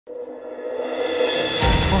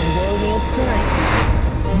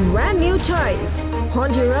Brand new ties.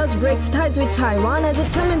 Honduras breaks ties with Taiwan as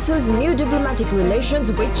it commences new diplomatic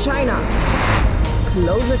relations with China.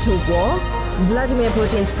 Closer to war? Vladimir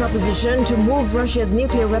Putin's proposition to move Russia's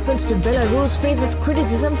nuclear weapons to Belarus faces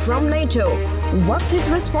criticism from NATO. What's his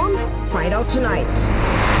response? Find out tonight.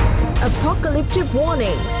 Apocalyptic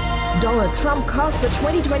warnings. Donald Trump cast the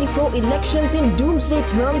 2024 elections in doomsday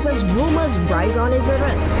terms as rumors rise on his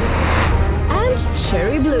arrest. And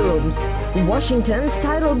cherry blooms. Washington's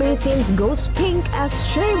tidal basins goes pink as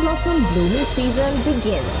cherry blossom blooming season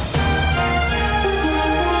begins.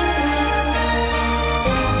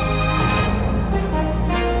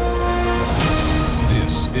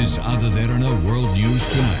 This is Derana World News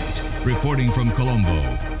Tonight. Reporting from Colombo,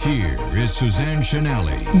 here is Suzanne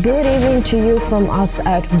Shanali. Good evening to you from us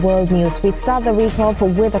at World News. We start the week off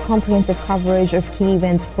with a comprehensive coverage of key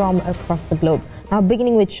events from across the globe. Now,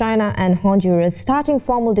 beginning with China and Honduras, starting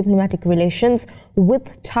formal diplomatic relations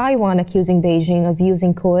with Taiwan, accusing Beijing of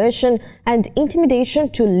using coercion and intimidation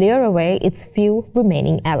to lure away its few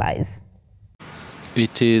remaining allies.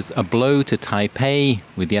 It is a blow to Taipei,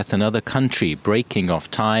 with yet another country breaking off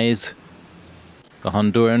ties. The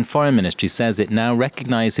Honduran Foreign Ministry says it now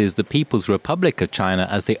recognizes the People's Republic of China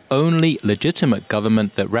as the only legitimate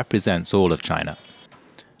government that represents all of China,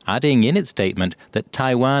 adding in its statement that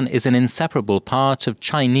Taiwan is an inseparable part of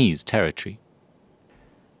Chinese territory.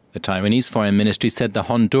 The Taiwanese Foreign Ministry said the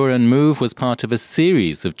Honduran move was part of a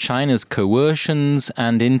series of China's coercions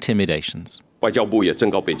and intimidations.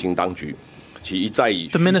 The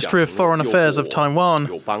Ministry of Foreign Affairs of Taiwan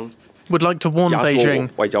would like to warn Beijing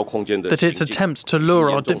that its attempts to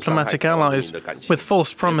lure our diplomatic allies with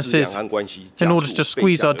false promises in order to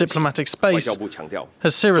squeeze our diplomatic space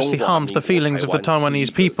has seriously harmed the feelings of the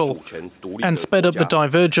Taiwanese people and sped up the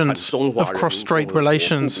divergence of cross-strait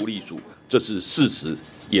relations.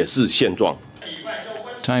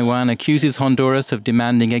 Taiwan accuses Honduras of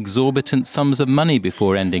demanding exorbitant sums of money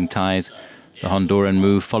before ending ties. The Honduran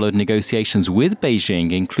move followed negotiations with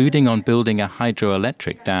Beijing, including on building a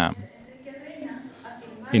hydroelectric dam.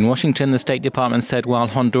 In Washington, the State Department said while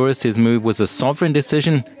Honduras' move was a sovereign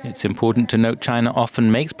decision, it's important to note China often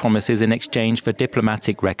makes promises in exchange for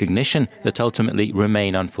diplomatic recognition that ultimately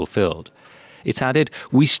remain unfulfilled. It added,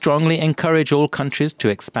 "We strongly encourage all countries to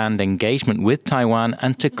expand engagement with Taiwan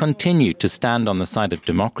and to continue to stand on the side of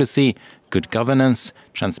democracy, good governance,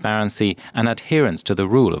 transparency, and adherence to the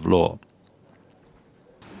rule of law."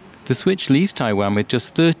 The switch leaves Taiwan with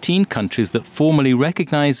just 13 countries that formally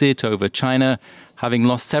recognize it over China, having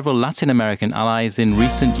lost several Latin American allies in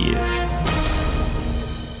recent years.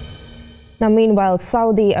 Now, meanwhile,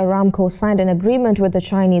 Saudi Aramco signed an agreement with the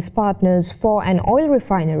Chinese partners for an oil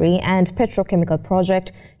refinery and petrochemical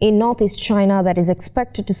project in northeast China that is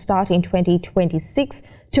expected to start in 2026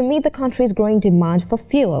 to meet the country's growing demand for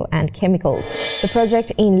fuel and chemicals. The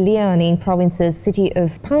project in Liaoning Province's city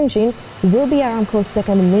of Pangjin will be Aramco's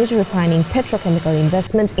second major refining petrochemical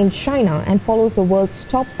investment in China and follows the world's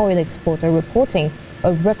top oil exporter reporting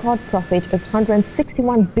a record profit of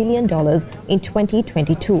 $161 billion in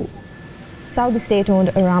 2022. Saudi state-owned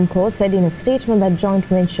Aramco said in a statement that joint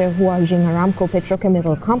venture Huajing Aramco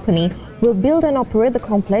Petrochemical Company will build and operate the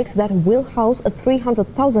complex that will house a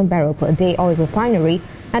 300,000 barrel per day oil refinery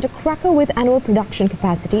and a cracker with annual production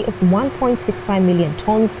capacity of 1.65 million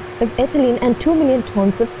tons of ethylene and 2 million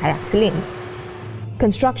tons of paraxylene.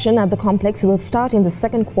 Construction at the complex will start in the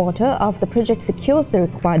second quarter after the project secures the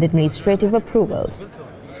required administrative approvals.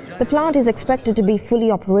 The plant is expected to be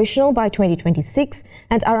fully operational by 2026,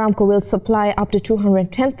 and Aramco will supply up to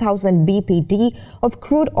 210,000 BPD of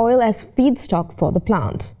crude oil as feedstock for the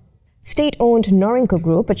plant. State-owned Norinco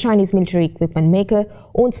Group, a Chinese military equipment maker,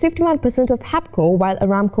 owns 51% of HAPCO, while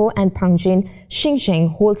Aramco and Pangjin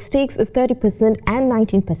Xinjiang hold stakes of 30% and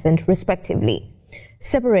 19% respectively.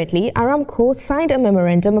 Separately, Aramco signed a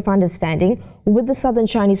memorandum of understanding with the southern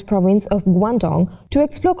Chinese province of Guangdong to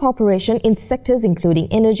explore cooperation in sectors including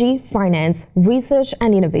energy, finance, research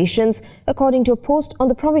and innovations, according to a post on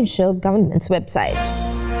the provincial government's website.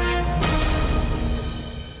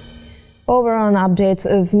 Over on updates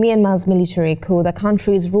of Myanmar's military coup, the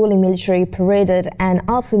country's ruling military paraded an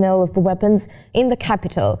arsenal of weapons in the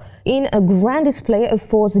capital in a grand display of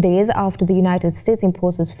force days after the United States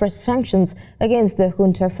imposes fresh sanctions against the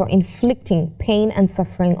junta for inflicting pain and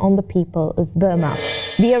suffering on the people of Burma.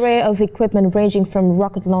 The array of equipment ranging from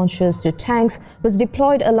rocket launchers to tanks was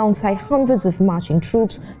deployed alongside hundreds of marching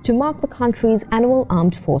troops to mark the country's annual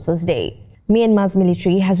Armed Forces Day. Myanmar's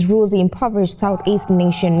military has ruled the impoverished Southeast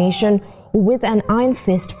Asian nation with an iron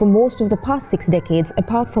fist for most of the past 6 decades,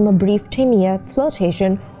 apart from a brief 10-year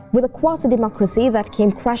flirtation with a quasi-democracy that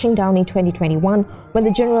came crashing down in 2021 when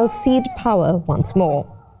the general seized power once more.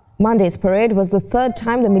 Monday's parade was the third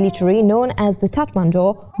time the military, known as the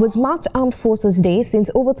Tatmadaw, was marked Armed Forces Day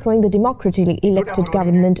since overthrowing the democratically elected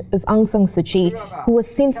government of Aung San Suu Kyi, who was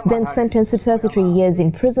since then sentenced to 33 years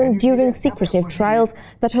in prison during secretive trials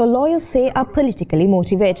that her lawyers say are politically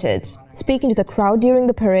motivated. Speaking to the crowd during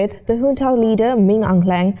the parade, the junta leader Min Aung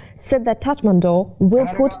Hlaing said that Tatmadaw will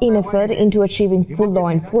put in effort into achieving full law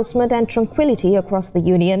enforcement and tranquility across the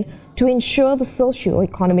union to ensure the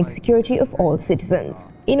socio-economic security of all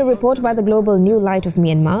citizens. In a report by the Global New Light of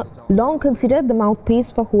Myanmar, long considered the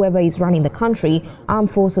mouthpiece for whoever is running the country,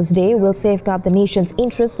 Armed Forces Day will safeguard the nation's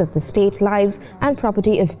interest of the state, lives and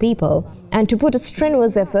property of people, and to put a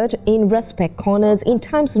strenuous effort in respect corners in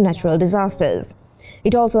times of natural disasters.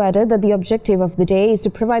 It also added that the objective of the day is to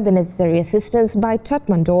provide the necessary assistance by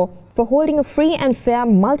Tatmadaw for holding a free and fair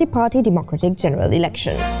multi-party democratic general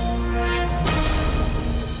election.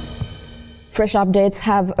 Fresh updates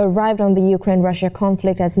have arrived on the Ukraine-Russia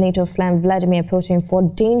conflict as NATO slammed Vladimir Putin for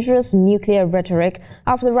dangerous nuclear rhetoric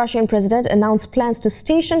after the Russian president announced plans to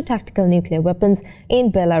station tactical nuclear weapons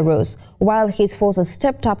in Belarus, while his forces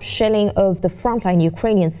stepped up shelling of the frontline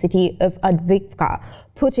Ukrainian city of Avdiivka.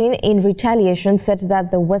 Putin, in retaliation, said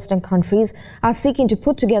that the Western countries are seeking to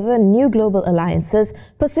put together new global alliances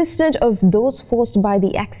persistent of those forced by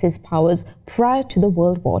the Axis powers prior to the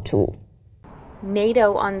World War II.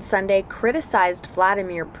 NATO on Sunday criticized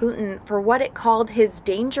Vladimir Putin for what it called his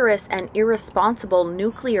dangerous and irresponsible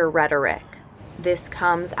nuclear rhetoric. This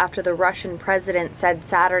comes after the Russian president said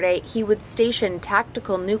Saturday he would station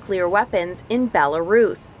tactical nuclear weapons in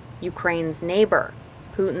Belarus, Ukraine's neighbor.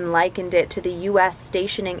 Putin likened it to the U.S.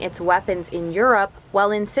 stationing its weapons in Europe while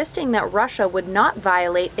insisting that Russia would not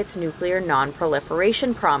violate its nuclear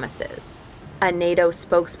non-proliferation promises. A NATO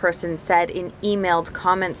spokesperson said in emailed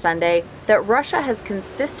comment Sunday that Russia has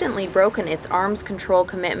consistently broken its arms control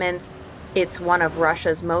commitments. It's one of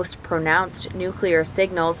Russia's most pronounced nuclear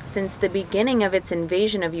signals since the beginning of its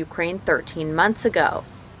invasion of Ukraine 13 months ago.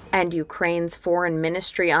 And Ukraine's foreign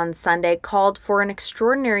ministry on Sunday called for an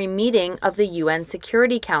extraordinary meeting of the UN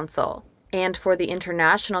Security Council and for the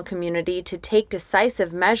international community to take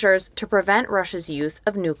decisive measures to prevent Russia's use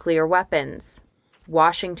of nuclear weapons.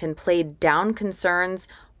 Washington played down concerns.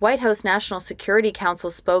 White House National Security Council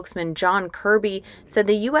spokesman John Kirby said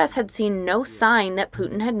the U.S. had seen no sign that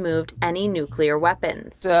Putin had moved any nuclear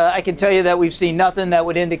weapons. I can tell you that we've seen nothing that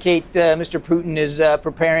would indicate Mr. Putin is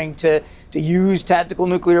preparing to use tactical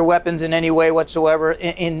nuclear weapons in any way whatsoever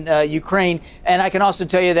in Ukraine. And I can also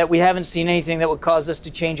tell you that we haven't seen anything that would cause us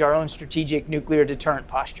to change our own strategic nuclear deterrent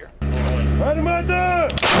posture.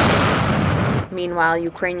 Meanwhile,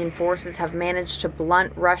 Ukrainian forces have managed to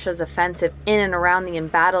blunt Russia's offensive in and around the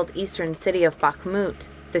embattled eastern city of Bakhmut,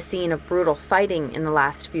 the scene of brutal fighting in the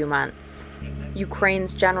last few months.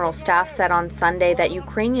 Ukraine's general staff said on Sunday that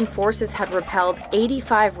Ukrainian forces had repelled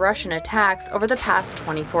 85 Russian attacks over the past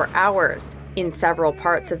 24 hours in several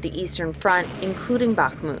parts of the eastern front, including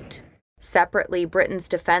Bakhmut. Separately, Britain's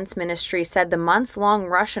defense ministry said the months-long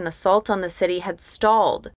Russian assault on the city had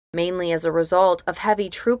stalled, mainly as a result of heavy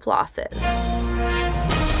troop losses.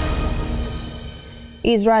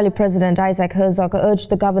 Israeli President Isaac Herzog urged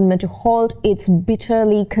the government to halt its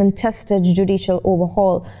bitterly contested judicial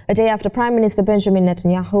overhaul, a day after Prime Minister Benjamin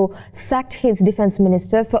Netanyahu sacked his defense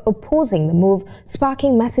minister for opposing the move,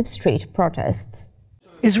 sparking massive street protests.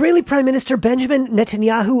 Israeli Prime Minister Benjamin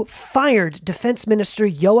Netanyahu fired Defense Minister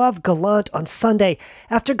Yoav Gallant on Sunday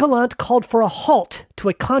after Gallant called for a halt to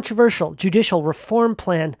a controversial judicial reform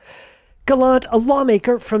plan. Gallant, a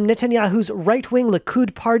lawmaker from Netanyahu's right-wing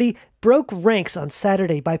Likud party, broke ranks on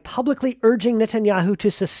Saturday by publicly urging Netanyahu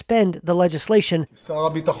to suspend the legislation.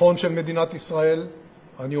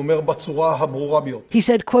 He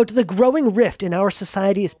said, quote, "The growing rift in our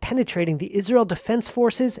society is penetrating the Israel Defense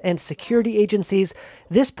Forces and security agencies.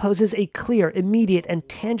 This poses a clear, immediate, and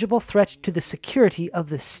tangible threat to the security of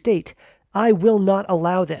the state. I will not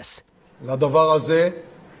allow this."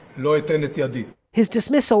 His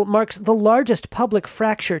dismissal marks the largest public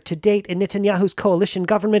fracture to date in Netanyahu's coalition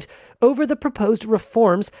government over the proposed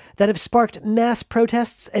reforms that have sparked mass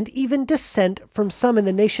protests and even dissent from some in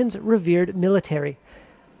the nation's revered military.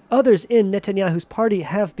 Others in Netanyahu's party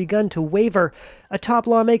have begun to waver. A top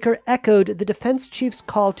lawmaker echoed the defense chief's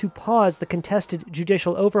call to pause the contested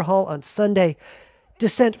judicial overhaul on Sunday.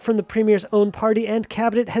 Dissent from the premier's own party and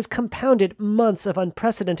cabinet has compounded months of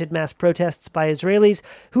unprecedented mass protests by Israelis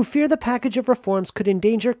who fear the package of reforms could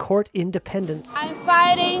endanger court independence. I'm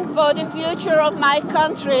fighting for the future of my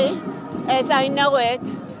country as I know it.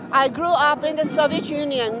 I grew up in the Soviet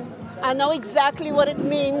Union I know exactly what it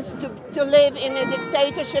means to live in a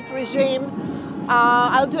dictatorship regime.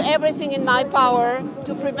 I'll do everything in my power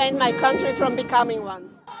to prevent my country from becoming one.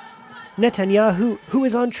 Netanyahu, who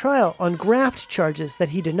is on trial on graft charges that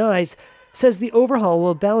he denies, says the overhaul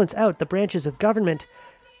will balance out the branches of government.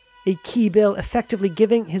 A key bill effectively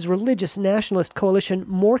giving his religious nationalist coalition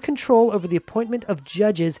more control over the appointment of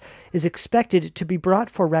judges is expected to be brought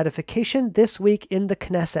for ratification this week in the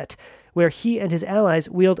Knesset, where he and his allies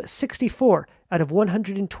wield 64 out of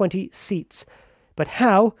 120 seats. But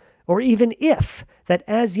how, or even if, that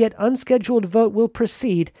as yet unscheduled vote will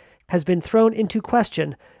proceed has been thrown into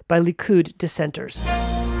question by Likud dissenters.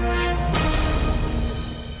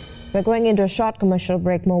 We're going into a short commercial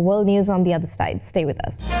break. More world news on the other side. Stay with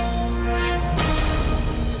us.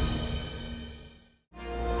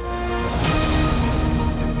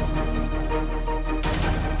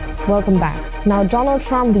 Welcome back. Now, Donald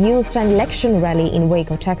Trump used an election rally in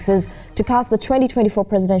Waco, Texas, to cast the 2024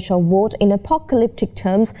 presidential vote in apocalyptic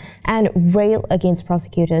terms and rail against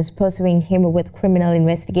prosecutors pursuing him with criminal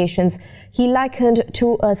investigations he likened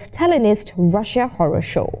to a Stalinist Russia horror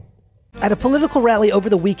show. At a political rally over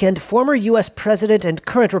the weekend, former U.S. President and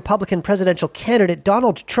current Republican presidential candidate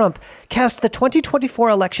Donald Trump cast the 2024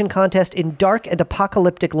 election contest in dark and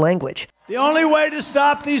apocalyptic language. The only way to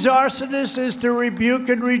stop these arsonists is to rebuke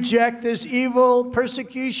and reject this evil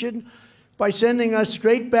persecution by sending us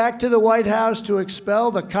straight back to the White House to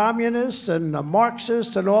expel the communists and the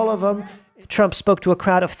Marxists and all of them. Trump spoke to a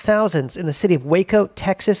crowd of thousands in the city of Waco,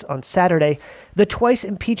 Texas on Saturday. The twice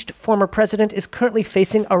impeached former president is currently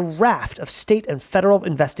facing a raft of state and federal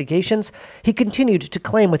investigations. He continued to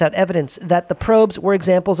claim without evidence that the probes were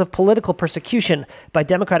examples of political persecution by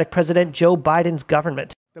Democratic President Joe Biden's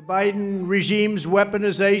government. The Biden regime's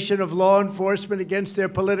weaponization of law enforcement against their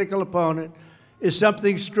political opponent is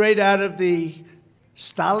something straight out of the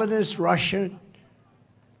Stalinist Russian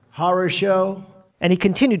horror show. And he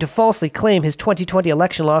continued to falsely claim his 2020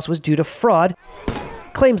 election loss was due to fraud,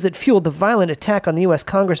 claims that fueled the violent attack on the U.S.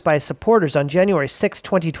 Congress by his supporters on January 6,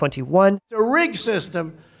 2021. It's a rigged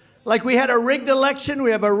system. Like we had a rigged election,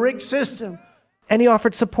 we have a rigged system. And he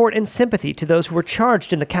offered support and sympathy to those who were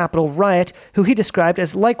charged in the Capitol riot, who he described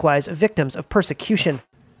as likewise victims of persecution.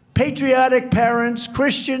 Patriotic parents,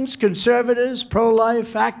 Christians, conservatives,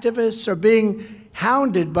 pro-life activists are being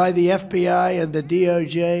hounded by the FBI and the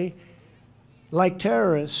DOJ like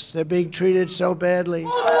terrorists. They're being treated so badly.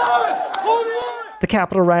 The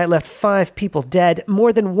Capitol riot left 5 people dead.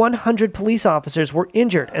 More than 100 police officers were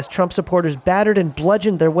injured as Trump supporters battered and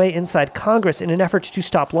bludgeoned their way inside Congress in an effort to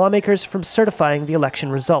stop lawmakers from certifying the election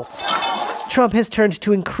results. Trump has turned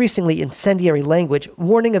to increasingly incendiary language,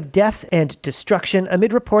 warning of death and destruction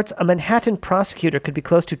amid reports a Manhattan prosecutor could be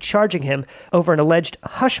close to charging him over an alleged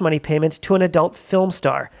hush money payment to an adult film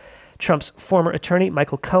star. Trump's former attorney,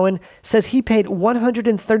 Michael Cohen, says he paid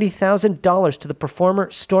 $130,000 to the performer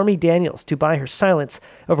Stormy Daniels to buy her silence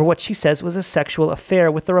over what she says was a sexual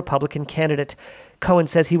affair with the Republican candidate. Cohen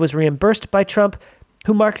says he was reimbursed by Trump,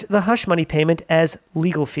 who marked the hush money payment as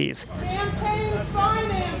legal fees. Campaign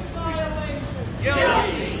finance violation.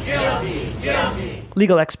 Guilty, guilty, guilty.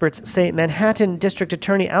 Legal experts say Manhattan District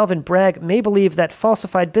Attorney Alvin Bragg may believe that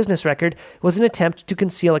falsified business record was an attempt to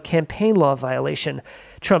conceal a campaign law violation.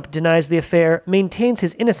 Trump denies the affair, maintains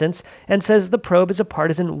his innocence, and says the probe is a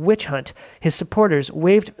partisan witch hunt. His supporters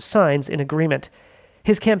waved signs in agreement.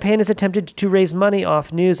 His campaign has attempted to raise money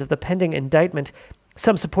off news of the pending indictment.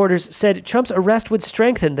 Some supporters said Trump's arrest would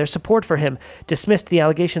strengthen their support for him, dismissed the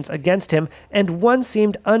allegations against him, and one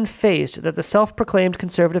seemed unfazed that the self-proclaimed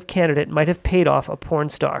conservative candidate might have paid off a porn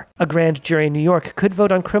star. A grand jury in New York could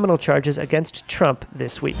vote on criminal charges against Trump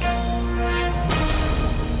this week.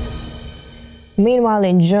 Meanwhile,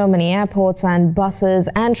 in Germany, airports and buses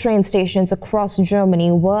and train stations across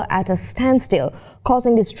Germany were at a standstill,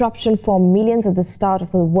 causing disruption for millions at the start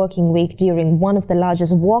of the working week during one of the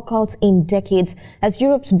largest walkouts in decades as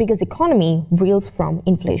Europe's biggest economy reels from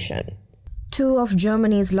inflation. 2 of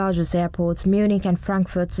Germany's largest airports, Munich and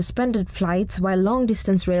Frankfurt, suspended flights while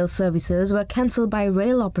long-distance rail services were cancelled by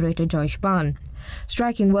rail operator Deutsche Bahn.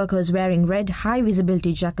 Striking workers wearing red,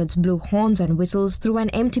 high-visibility jackets blew horns and whistles through an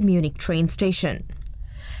empty Munich train station.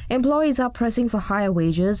 Employees are pressing for higher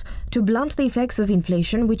wages to blunt the effects of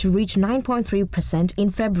inflation, which reached 9.3% in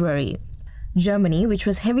February. Germany, which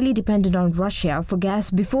was heavily dependent on Russia for gas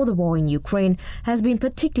before the war in Ukraine, has been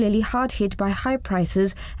particularly hard hit by high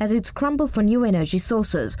prices as it scrambled for new energy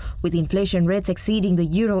sources, with inflation rates exceeding the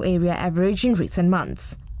euro area average in recent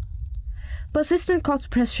months. Persistent cost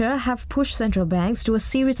pressure have pushed central banks to a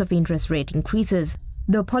series of interest rate increases,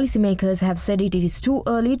 though policymakers have said it is too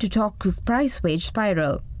early to talk of price-wage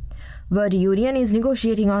spiral. Verdi Union is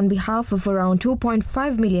negotiating on behalf of around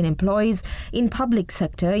 2.5 million employees in public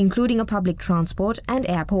sector, including public transport and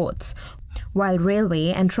airports, while Railway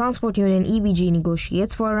and Transport Union EBG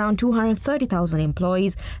negotiates for around 230,000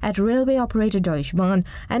 employees at railway operator Deutsche Bahn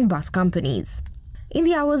and bus companies. In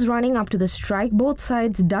the hours running up to the strike, both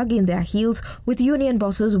sides dug in their heels, with union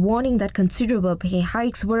bosses warning that considerable pay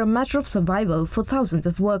hikes were a matter of survival for thousands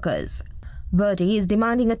of workers. Verdi is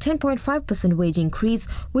demanding a 10.5% wage increase,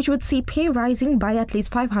 which would see pay rising by at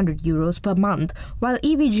least €500 per month, while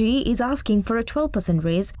EBG is asking for a 12%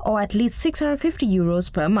 raise or at least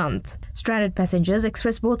 €650 per month. Stranded passengers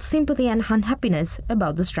express both sympathy and unhappiness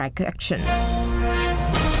about the strike action.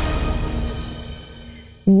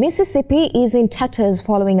 Mississippi is in tatters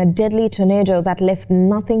following a deadly tornado that left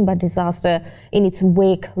nothing but disaster in its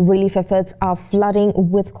wake. Relief efforts are flooding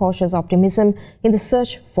with cautious optimism in the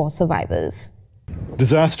search for survivors.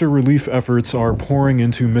 Disaster relief efforts are pouring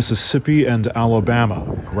into Mississippi and Alabama,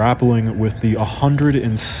 grappling with the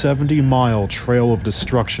 170-mile trail of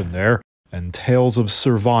destruction there, and tales of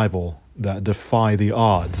survival that defy the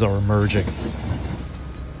odds are emerging.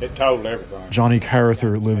 It totaled everything. Johnny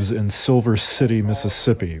Carather lives in Silver City,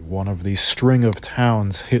 Mississippi, one of the string of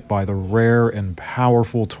towns hit by the rare and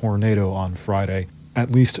powerful tornado on Friday. At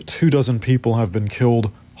least 24 people have been killed,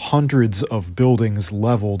 hundreds of buildings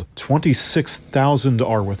leveled, 26,000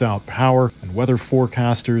 are without power, and weather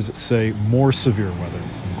forecasters say more severe weather,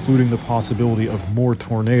 including the possibility of more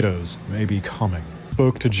tornadoes, may be coming.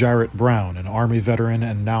 Spoke to Jarrett Brown, an Army veteran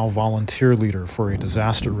and now volunteer leader for a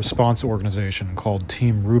disaster response organization called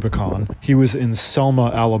Team Rubicon. He was in Selma,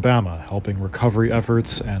 Alabama, helping recovery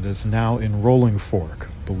efforts, and is now in Rolling Fork,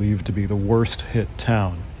 believed to be the worst hit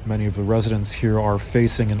town. Many of the residents here are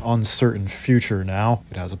facing an uncertain future now.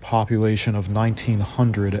 It has a population of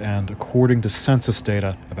 1,900, and according to census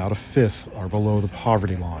data, about a fifth are below the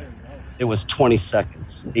poverty line. It was 20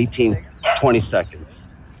 seconds, 20 seconds.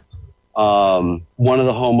 One of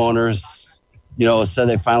the homeowners, said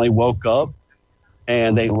they finally woke up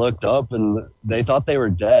and they looked up and they thought they were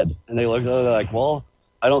dead. And they looked up, they're like, well,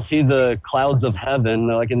 I don't see the clouds of heaven.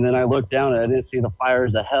 They're like, and then I looked down and I didn't see the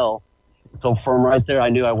fires of hell. So from right there, I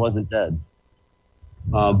knew I wasn't dead.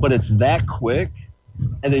 But it's that quick.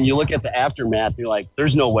 And then you look at the aftermath, you're like,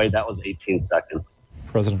 there's no way that was 18 seconds.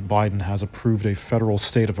 President Biden has approved a federal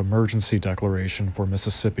state of emergency declaration for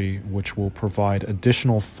Mississippi, which will provide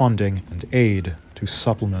additional funding and aid to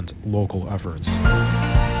supplement local efforts.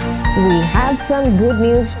 We have some good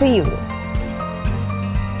news for you.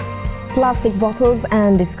 Plastic bottles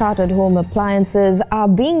and discarded home appliances are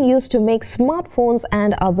being used to make smartphones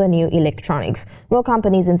and other new electronics. More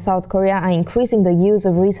companies in South Korea are increasing the use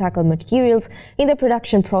of recycled materials in their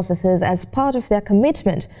production processes as part of their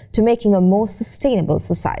commitment to making a more sustainable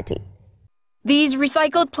society. These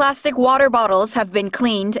recycled plastic water bottles have been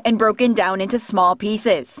cleaned and broken down into small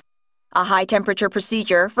pieces. A high-temperature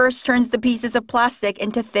procedure first turns the pieces of plastic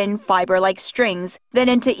into thin fiber-like strings, then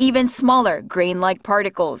into even smaller grain-like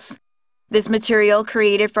particles. This material,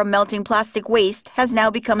 created from melting plastic waste, has now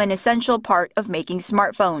become an essential part of making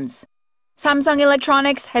smartphones. Samsung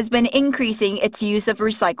Electronics has been increasing its use of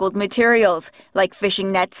recycled materials, like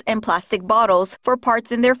fishing nets and plastic bottles, for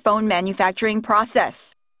parts in their phone manufacturing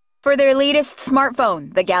process. For their latest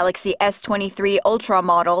smartphone, the Galaxy S23 Ultra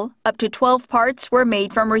model, up to 12 parts were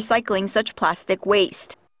made from recycling such plastic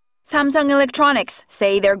waste. Samsung Electronics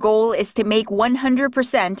say their goal is to make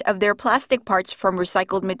 100% of their plastic parts from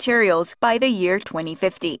recycled materials by the year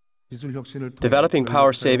 2050. Developing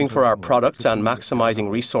power saving for our products and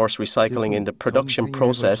maximizing resource recycling in the production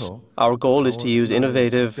process, our goal is to use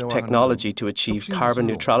innovative technology to achieve carbon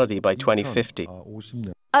neutrality by 2050.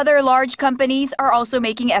 Other large companies are also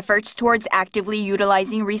making efforts towards actively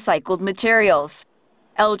utilizing recycled materials.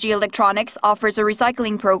 LG Electronics offers a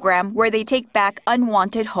recycling program where they take back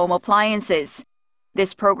unwanted home appliances.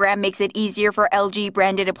 This program makes it easier for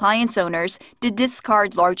LG-branded appliance owners to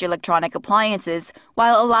discard large electronic appliances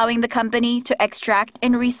while allowing the company to extract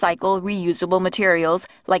and recycle reusable materials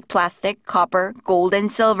like plastic, copper, gold,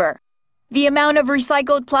 and silver. The amount of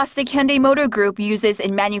recycled plastic Hyundai Motor Group uses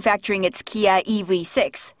in manufacturing its Kia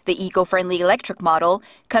EV6, the eco-friendly electric model,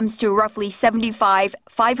 comes to roughly 75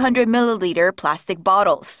 500-milliliter plastic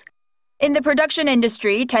bottles. In the production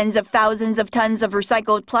industry, tens of thousands of tons of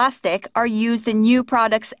recycled plastic are used in new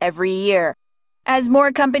products every year. As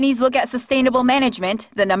more companies look at sustainable management,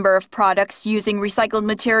 the number of products using recycled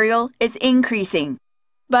material is increasing.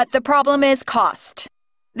 But the problem is cost.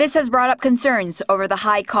 This has brought up concerns over the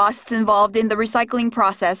high costs involved in the recycling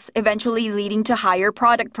process, eventually leading to higher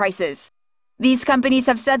product prices. These companies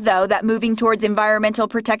have said, though, that moving towards environmental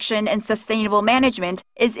protection and sustainable management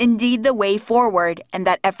is indeed the way forward, and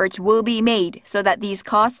that efforts will be made so that these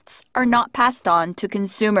costs are not passed on to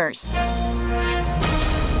consumers.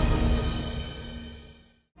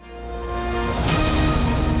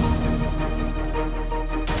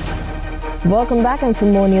 Welcome back, and for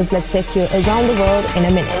more news, let's take you around the world in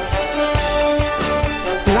a minute.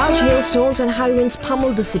 Large hailstones and high winds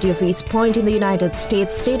pummeled the city of East Point in the United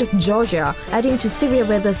States state of Georgia, adding to severe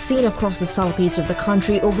weather seen across the southeast of the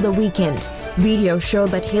country over the weekend. Videos showed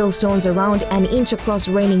that hailstones around an inch across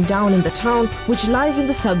raining down in the town, which lies in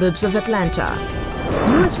the suburbs of Atlanta.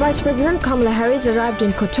 U.S. Vice President Kamala Harris arrived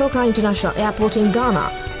in Kotoka International Airport in Ghana,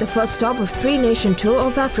 the first stop of three-nation tour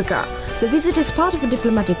of Africa. The visit is part of a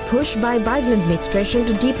diplomatic push by Biden administration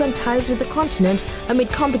to deepen ties with the continent amid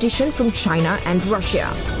competition from China and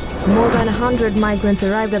Russia. More than 100 migrants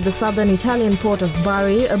arrived at the southern Italian port of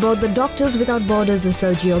Bari aboard the Doctors Without Borders of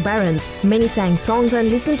Sergio Barons. Many sang songs and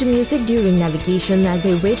listened to music during navigation as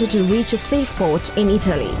they waited to reach a safe port in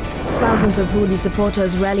Italy. Thousands of Houthi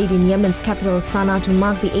supporters rallied in Yemen's capital Sana'a to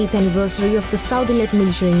mark the 8th anniversary of the Saudi-led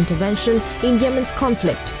military intervention in Yemen's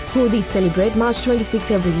conflict. Houthis celebrate March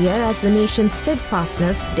 26 every year as the nation's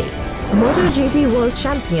Steadfastness Day. MotoGP World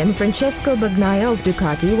Champion Francesco Bagnaia of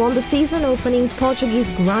Ducati won the season-opening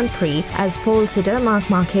Portuguese Grand Prix as pole-sitter Marc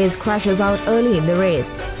Marquez crashes out early in the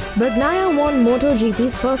race. Bagnaia won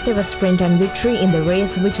MotoGP's first-ever sprint and victory in the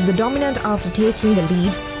race, which the dominant after taking the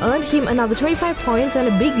lead earned him another 25 points and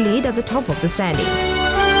a big lead at the top of the standings.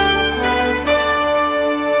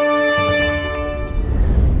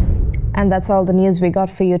 And that's all the news we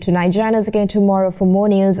got for you tonight. Join us again tomorrow for more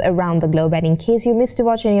news around the globe. And in case you missed to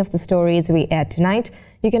watch any of the stories we aired tonight,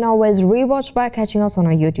 you can always rewatch by catching us on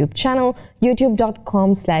our YouTube channel,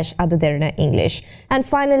 youtube.com/Derana English. And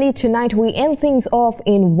finally, tonight we end things off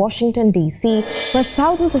in Washington, D.C., where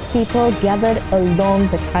thousands of people gathered along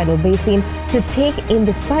the tidal basin to take in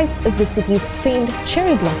the sights of the city's famed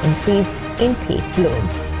cherry blossom trees in peak bloom.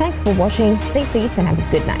 Thanks for watching, stay safe and have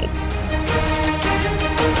a good night.